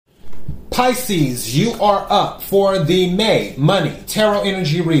Pisces, you are up for the May Money Tarot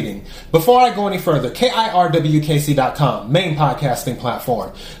Energy reading. Before I go any further, KIRWKC.com, main podcasting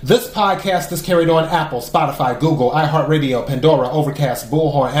platform. This podcast is carried on Apple, Spotify, Google, iHeartRadio, Pandora, Overcast,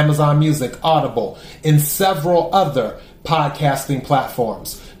 Bullhorn, Amazon Music, Audible, and several other podcasting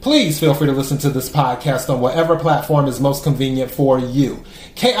platforms. Please feel free to listen to this podcast on whatever platform is most convenient for you.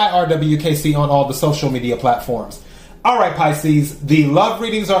 KIRWKC on all the social media platforms. All right, Pisces, the love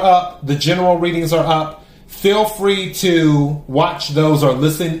readings are up. The general readings are up. Feel free to watch those or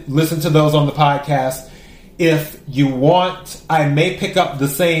listen to those on the podcast. If you want, I may pick up the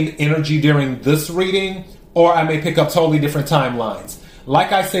same energy during this reading, or I may pick up totally different timelines.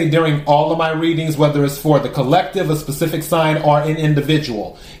 Like I say during all of my readings, whether it's for the collective, a specific sign, or an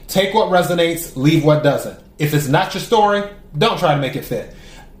individual, take what resonates, leave what doesn't. If it's not your story, don't try to make it fit.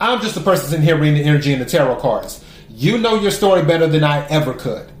 I'm just a person sitting here reading the energy and the tarot cards. You know your story better than I ever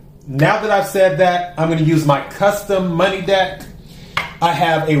could. Now that I've said that, I'm going to use my custom money deck. I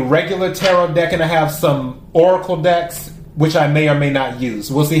have a regular tarot deck and I have some oracle decks, which I may or may not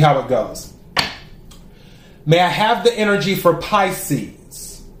use. We'll see how it goes. May I have the energy for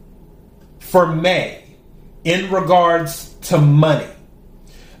Pisces for May in regards to money?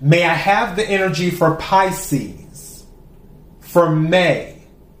 May I have the energy for Pisces for May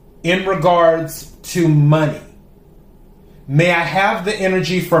in regards to money? May I have the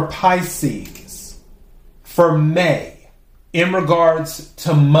energy for Pisces for May in regards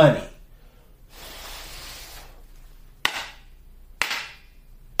to money?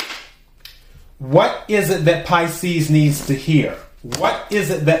 What is it that Pisces needs to hear? What is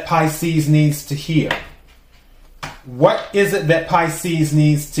it that Pisces needs to hear? What is it that Pisces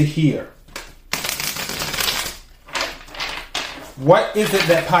needs to hear? What is it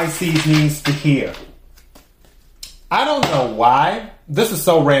that Pisces needs to hear? I don't know why. This is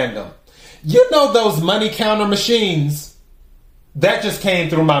so random. You know those money counter machines? That just came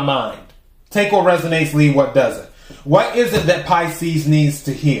through my mind. Take what resonates, leave what doesn't. What is it that Pisces needs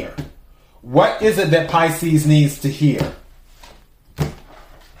to hear? What is it that Pisces needs to hear?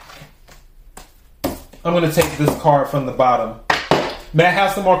 I'm going to take this card from the bottom. May I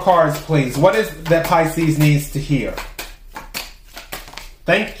have some more cards, please? What is it that Pisces needs to hear?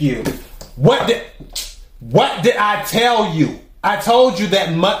 Thank you. What did I tell you? I told you that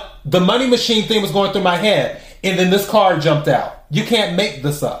the money machine thing was going through my head, and then this card jumped out. You can't make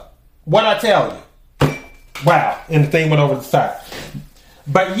this up. What'd I tell you? Wow, and the thing went over the side.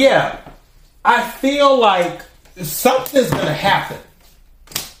 But yeah, I feel like something's going to happen.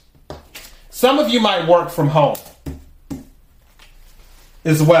 Some of you might work from home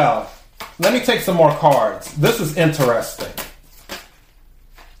as well. Let me take some more cards. This is interesting.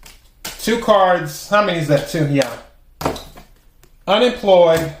 2 cards. How many is that? 2, yeah.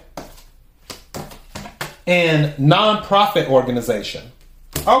 Unemployed and nonprofit organization.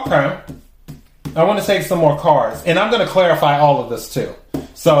 Okay. I want to take some more cards. And I'm going to clarify all of this too.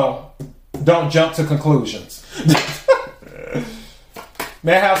 So don't jump to conclusions.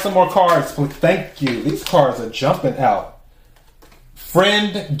 May I have some more cards, please? Thank you. These cards are jumping out.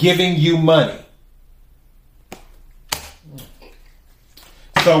 Friend giving you money.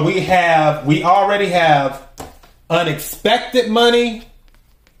 So we already have unexpected money.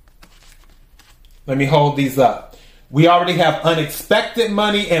 Let me hold these up. We already have unexpected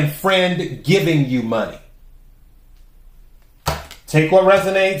money and friend giving you money. Take what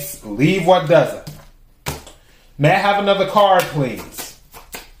resonates, leave what doesn't. May I have another card, please?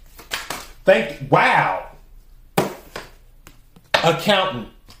 Wow. Accountant.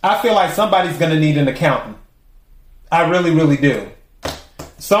 I feel like somebody's going to need an accountant. I really, really do.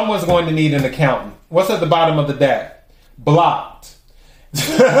 Someone's going to need an accountant. What's at the bottom of the deck? Blocked.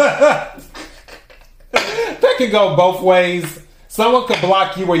 That could go both ways. Someone could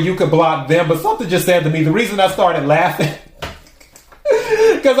block you or you could block them. But something just said to me, the reason I started laughing,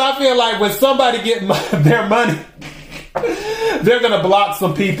 because I feel like when somebody gets their money, they're going to block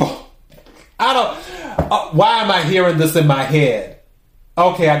some people. Why am I hearing this in my head?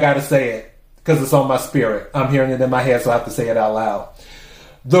 Okay, I got to say it because it's on my spirit. I'm hearing it in my head, so I have to say it out loud.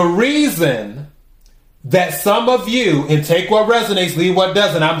 The reason that some of you, and take what resonates, leave what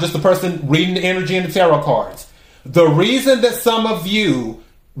doesn't. I'm just a person reading the energy and the tarot cards. The reason that some of you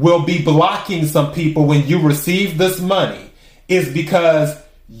will be blocking some people when you receive this money is because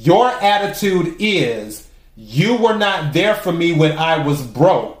your attitude is, you were not there for me when I was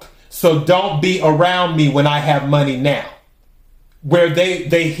broke, so don't be around me when I have money now. Where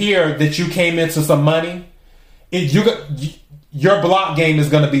they hear that you came into some money, your block game is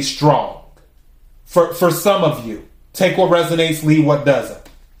going to be strong. For some of you, take what resonates, leave what doesn't.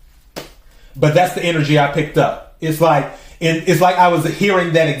 But that's the energy I picked up. It's like I was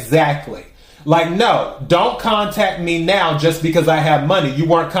hearing that exactly. Like, no, don't contact me now just because I have money. You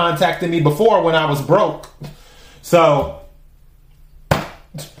weren't contacting me before when I was broke. So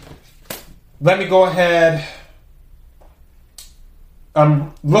let me go ahead.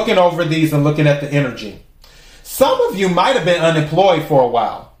 I'm looking over these and looking at the energy. Some of you might have been unemployed for a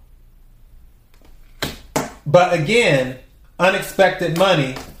while. But again, unexpected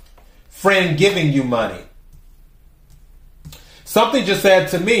money, friend giving you money. Something just said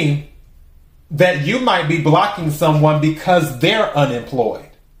to me that you might be blocking someone because they're unemployed.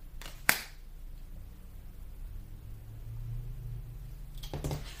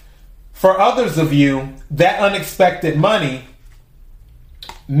 For others of you, that unexpected money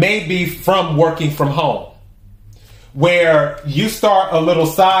may be from working from home, where you start a little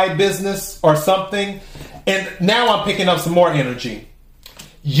side business or something. And now I'm picking up some more energy.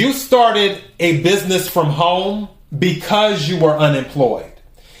 You started a business from home because you were unemployed.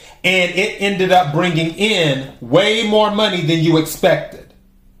 And it ended up bringing in way more money than you expected.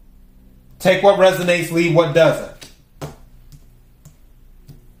 Take what resonates, leave what doesn't.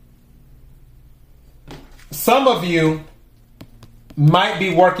 Some of you might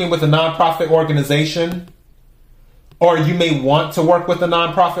be working with a nonprofit organization, or you may want to work with a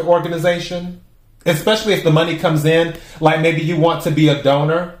nonprofit organization, especially if the money comes in. Like maybe you want to be a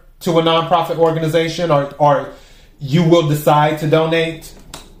donor to a nonprofit organization, or you will decide to donate.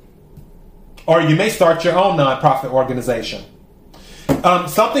 Or you may start your own nonprofit organization.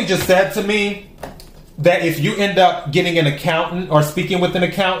 Something just said to me that if you end up getting an accountant or speaking with an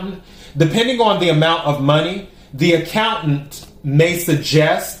accountant, depending on the amount of money, the accountant may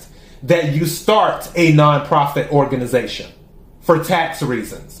suggest that you start a nonprofit organization for tax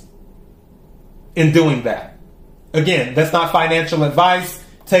reasons in doing that. Again, that's not financial advice.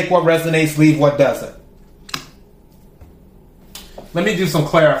 Take what resonates, leave what doesn't. Let me do some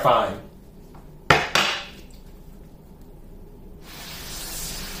clarifying.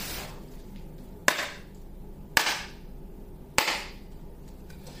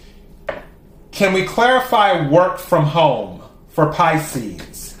 Can we clarify work from home for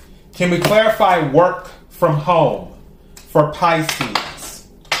Pisces? Can we clarify work from home for Pisces?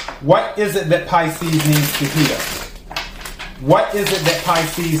 What is it that Pisces needs to hear? What is it that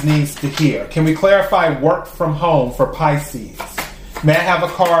Pisces needs to hear? Can we clarify work from home for Pisces? May I have a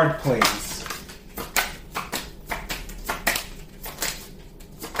card, please?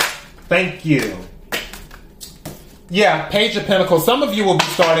 Thank you. Yeah, Page of Pentacles. Some of you will be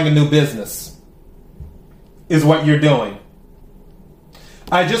starting a new business. Is what you're doing.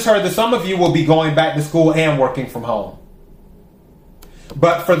 I just heard that some of you will be going back to school and working from home.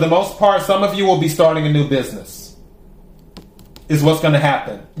 But for the most part, some of you will be starting a new business. Is what's going to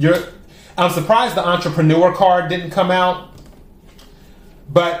happen. I'm surprised the entrepreneur card didn't come out.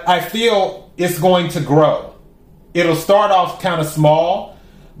 But I feel it's going to grow. It'll start off kind of small,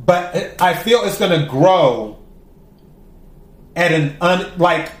 but I feel it's going to grow at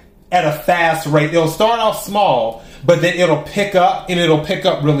at a fast rate. It'll start off small, but then it'll pick up, and it'll pick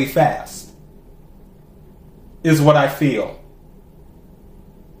up really fast. Is what I feel.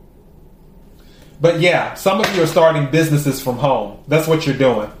 But yeah, some of you are starting businesses from home. That's what you're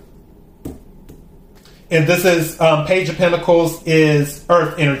doing. And this is Page of Pentacles is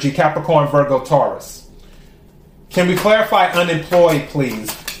Earth energy, Capricorn, Virgo, Taurus. Can we clarify unemployed,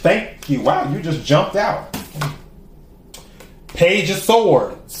 please? Thank you. Wow, you just jumped out. Page of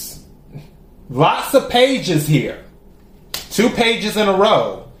Swords. Lots of pages here. 2 pages in a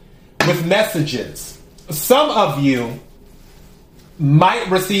row with messages. Some of you might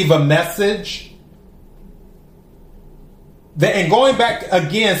receive a message that, and going back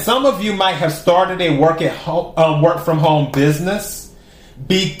again, some of you might have started a work from home business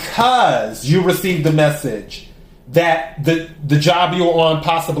because you received the message that the job you were on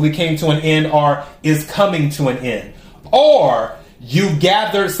possibly came to an end or is coming to an end. Or you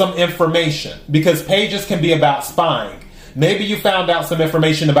gathered some information, because pages can be about spying. Maybe you found out some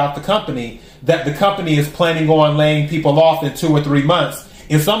information about the company, that the company is planning on laying people off in 2 or 3 months.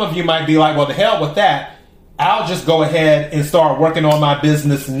 And some of you might be like, well, the hell with that. I'll just go ahead and start working on my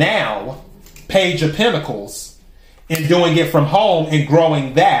business now, Page of Pentacles, and doing it from home and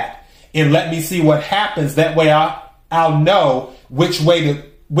growing that. And let me see what happens. That way I'll know which way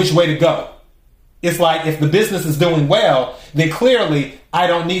to go. It's like if the business is doing well, then clearly I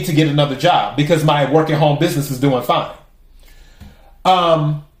don't need to get another job because my work at home business is doing fine.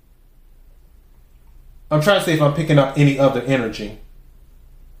 I'm trying to see if I'm picking up any other energy.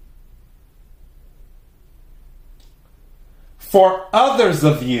 For others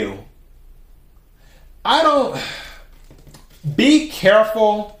of you, I don't... Be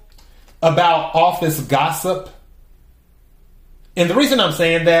careful about office gossip. And the reason I'm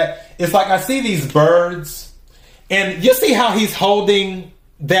saying that is like I see these birds, and you see how he's holding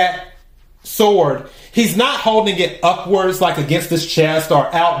that sword. He's not holding it upwards like against his chest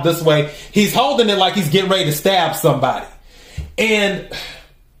or out this way. He's holding it like he's getting ready to stab somebody. And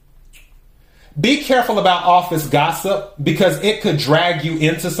be careful about office gossip, because it could drag you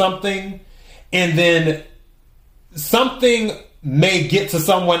into something, and then something may get to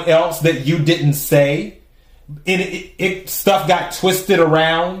someone else that you didn't say, and stuff got twisted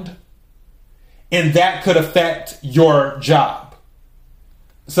around, and that could affect your job.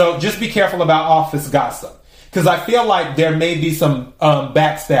 So just be careful about office gossip, because I feel like there may be some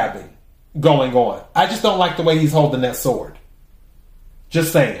backstabbing going on. I just don't like the way he's holding that sword.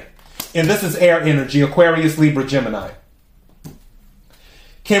 Just saying. And this is air energy, Aquarius, Libra, Gemini.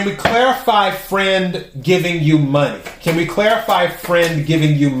 Can we clarify friend giving you money? Can we clarify friend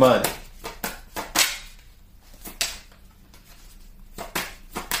giving you money?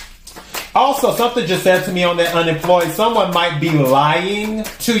 Also, something just said to me on that unemployed. Someone might be lying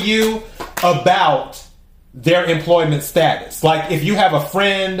to you about their employment status. Like if you have a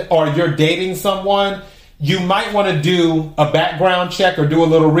friend or you're dating someone, you might want to do a background check or do a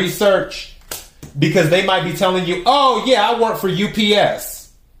little research, because they might be telling you, oh yeah, I work for UPS.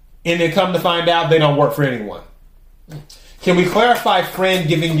 And then come to find out they don't work for anyone. Can we clarify friend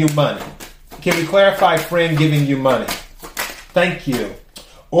giving you money? Can we clarify friend giving you money? Thank you.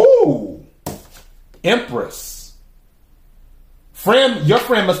 Ooh, Empress. Your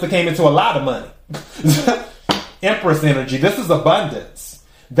friend must have came into a lot of money. Empress energy. This is abundance.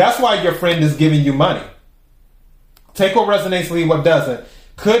 That's why your friend is giving you money. Take what resonates, leave what doesn't.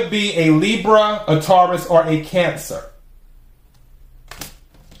 Could be a Libra, a Taurus, or a Cancer.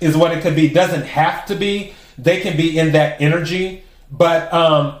 Is what it could be. Doesn't have to be. They can be in that energy. But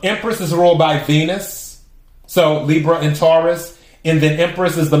Empress is ruled by Venus. So Libra and Taurus. And then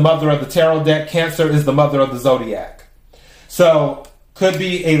Empress is the mother of the tarot deck. Cancer is the mother of the zodiac. So could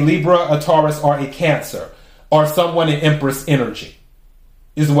be a Libra, a Taurus, or a Cancer. Or someone in Empress energy.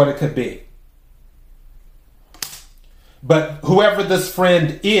 Is what it could be. But whoever this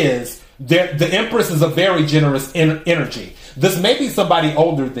friend is, the Empress is a very generous energy. This may be somebody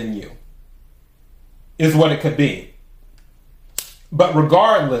older than you, is what it could be. But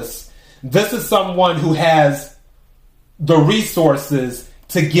regardless, this is someone who has the resources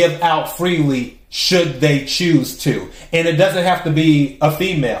to give out freely should they choose to. And it doesn't have to be a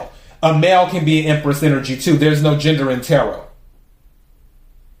female. A male can be an Empress energy too. There's no gender in tarot.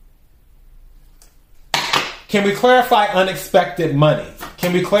 Can we clarify unexpected money?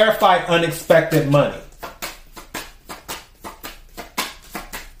 Can we clarify unexpected money?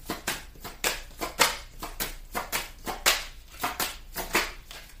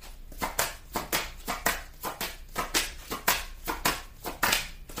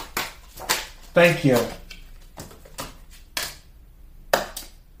 Thank you.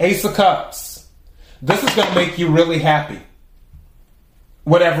 Ace of Cups. This is going to make you really happy.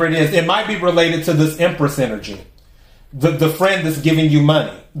 Whatever it is. It might be related to this Empress energy. The friend that's giving you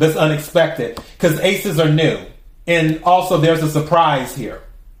money. That's unexpected. Because aces are new. And also there's a surprise here.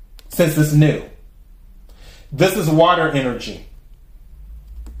 Since it's new. This is water energy.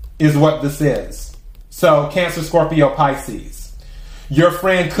 Is what this is. So Cancer, Scorpio, Pisces. Your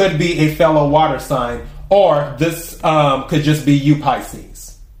friend could be a fellow water sign, or this could just be you,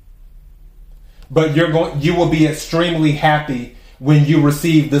 Pisces. But you will be extremely happy when you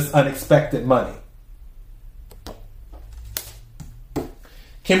receive this unexpected money.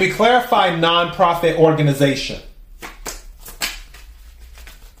 Can we clarify nonprofit organization?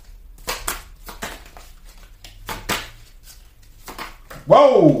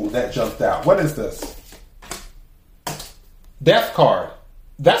 Whoa, that jumped out. What is this? Death card.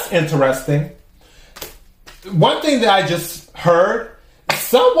 That's interesting. One thing that I just heard,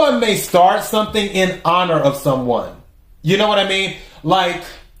 someone may start something in honor of someone. You know what I mean? Like,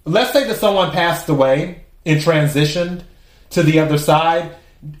 let's say that someone passed away and transitioned to the other side.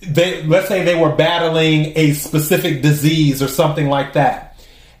 Let's say they were battling a specific disease or something like that.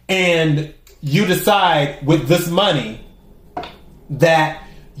 And you decide with this money that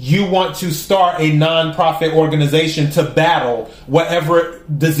you want to start a nonprofit organization to battle whatever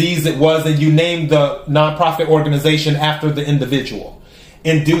disease it was, and you name the nonprofit organization after the individual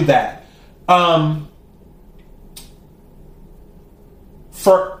and do that.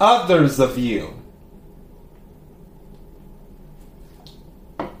 For others of you,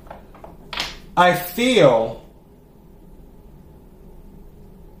 I feel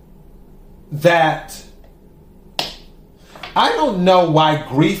that I don't know why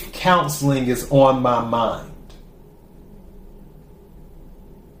grief counseling is on my mind.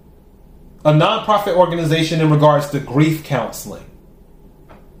 A nonprofit organization in regards to grief counseling,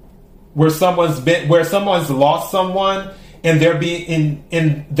 where someone's lost someone and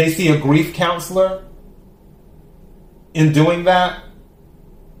they see a grief counselor in doing that.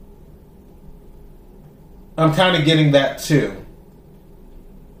 I'm kind of getting that too,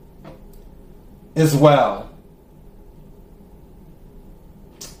 as well.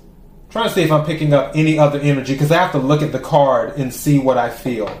 Trying to see if I'm picking up any other energy, because I have to look at the card and see what I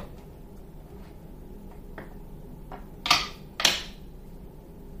feel.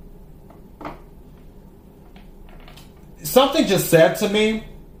 Something just said to me,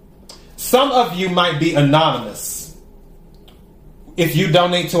 some of you might be anonymous. If you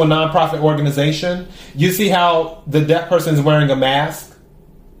donate to a nonprofit organization, you see how the deaf person is wearing a mask?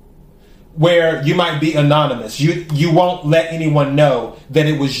 Where you might be anonymous. You won't let anyone know that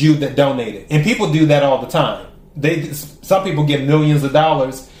it was you that donated. And people do that all the time. Some people get millions of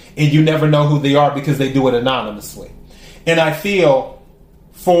dollars and you never know who they are because they do it anonymously. And I feel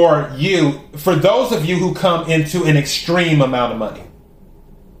for those of you who come into an extreme amount of money,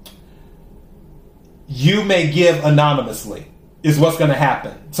 you may give anonymously, is what's going to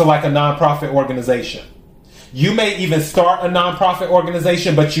happen to like a nonprofit organization. You may even start a nonprofit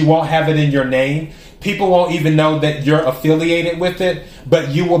organization, but you won't have it in your name. People won't even know that you're affiliated with it, but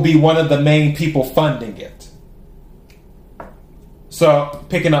you will be one of the main people funding it. So,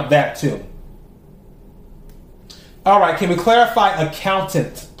 picking up that too. All right, can we clarify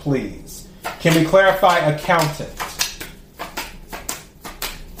accountant, please? Can we clarify accountant?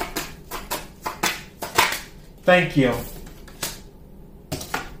 Thank you.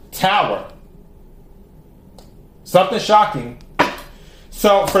 Tower. Something shocking.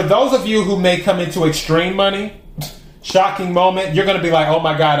 So for those of you who may come into extreme money, shocking moment, you're going to be like, oh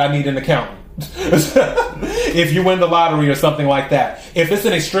my God, I need an accountant. If you win the lottery or something like that. If it's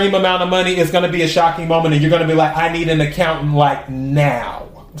an extreme amount of money, it's going to be a shocking moment and you're going to be like, I need an accountant like now.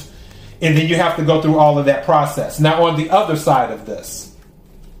 And then you have to go through all of that process. Now on the other side of this,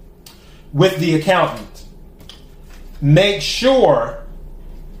 with the accountant, make sure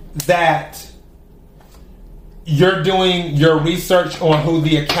that you're doing your research on who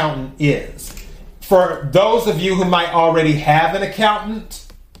the accountant is. For those of you who might already have an accountant,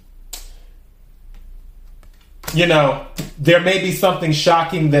 you know, there may be something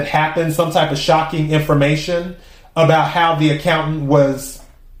shocking that happened, some type of shocking information about how the accountant was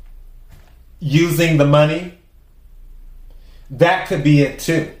using the money. That could be it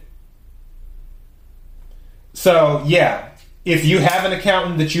too. So, yeah, if you have an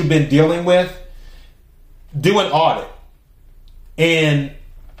accountant that you've been dealing with, do an audit. And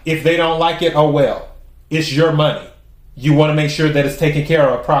if they don't like it, oh well. It's your money. You want to make sure that it's taken care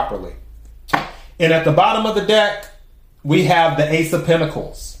of properly. And at the bottom of the deck, we have the Ace of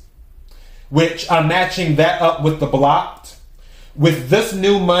Pentacles, which I'm matching that up with the blocked. With this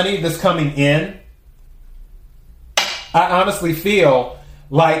new money that's coming in, I honestly feel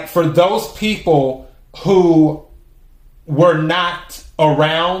like for those people who were not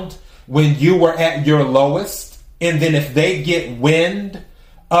around when you were at your lowest, and then if they get wind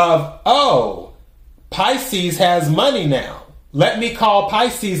of, oh, Pisces has money now. Let me call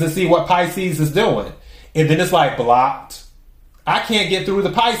Pisces and see what Pisces is doing. And then it's like blocked. I can't get through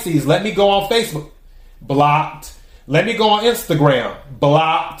the Pisces. Let me go on Facebook. Blocked. Let me go on Instagram.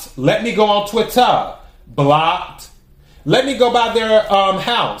 Blocked. Let me go on Twitter. Blocked. Let me go by their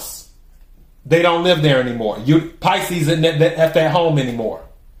house. They don't live there anymore. Pisces isn't at that home anymore.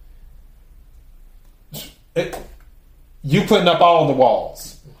 You putting up all the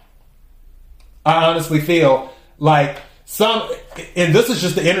walls. I honestly feel like and this is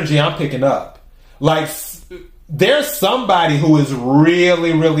just the energy I'm picking up. Like, there's somebody who is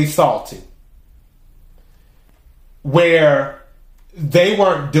really, really salty. Where they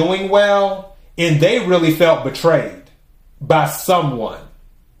weren't doing well and they really felt betrayed by someone.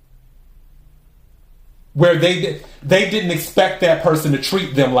 Where they didn't expect that person to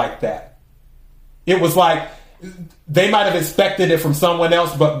treat them like that. It was like they might have expected it from someone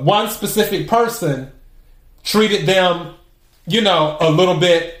else, but one specific person treated them, you know, a little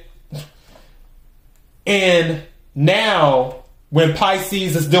bit. And now when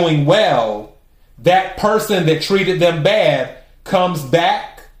Pisces is doing well, that person that treated them bad comes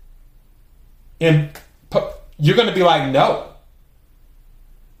back and you're going to be like, no.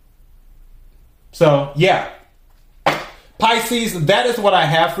 So, yeah. Pisces, that is what I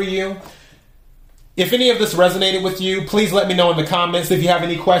have for you. If any of this resonated with you, please let me know in the comments. If you have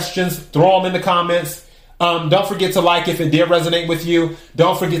any questions, throw them in the comments. Don't forget to like if it did resonate with you.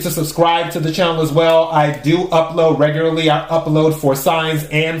 Don't forget to subscribe to the channel as well. I do upload regularly. I upload for Signs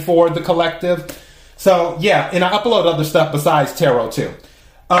and for The Collective. So, yeah, and I upload other stuff besides tarot, too.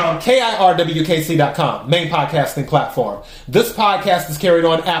 KIRWKC.com, main podcasting platform. This podcast is carried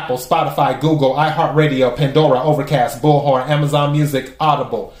on Apple, Spotify, Google, iHeartRadio, Pandora, Overcast, Bullhorn, Amazon Music,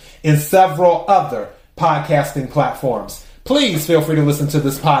 Audible, and several other podcasting platforms. Please feel free to listen to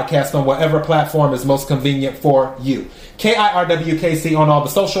this podcast on whatever platform is most convenient for you. KIRWKC on all the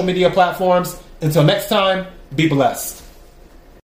social media platforms. Until next time, be blessed.